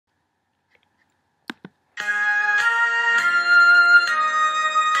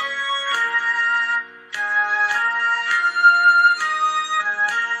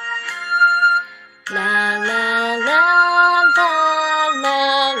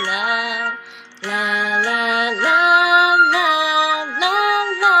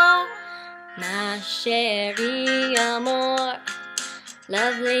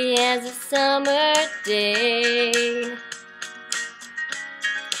lovely as a summer day.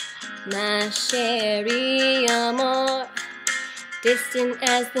 My Cherie Amour, distant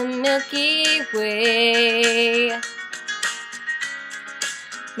as the Milky Way.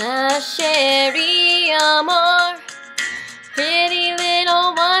 My Cherie Amour, pretty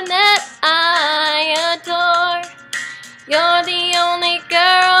little one that I adore. You're the only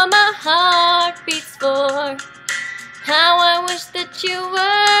girl my heart beats for. How I wish that you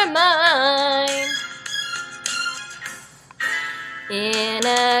were mine. In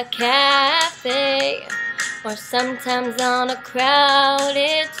a cafe, or sometimes on a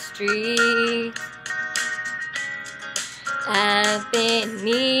crowded street, I've been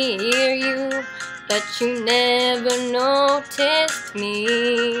near you, but you never noticed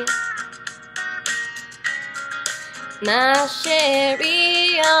me. My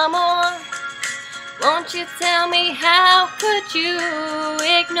Cherie Amour, won't you tell me how could you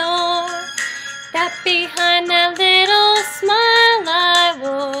ignore that behind that little smile I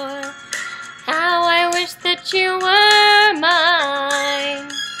wore? How I wish that you were mine.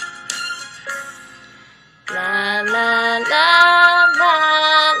 La la la la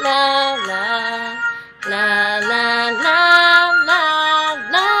la la la la la la la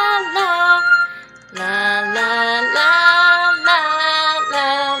la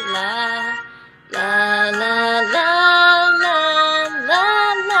la la la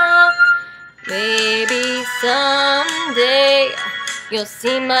la. Maybe someday you'll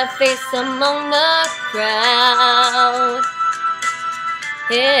see my face among the crowd.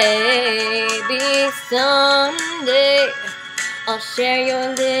 Maybe someday I'll share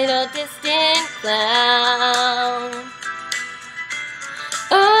your little distant cloud.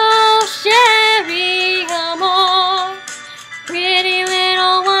 Oh, Cherie Amour, pretty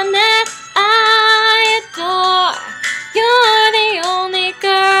little one that I adore. You're the only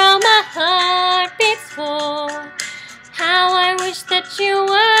girl my heart beats for. How I wish that you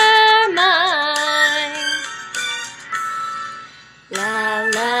were mine. La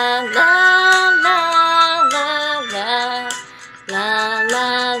la la la la la la la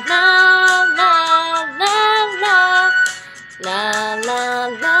la la la la la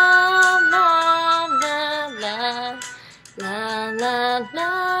la.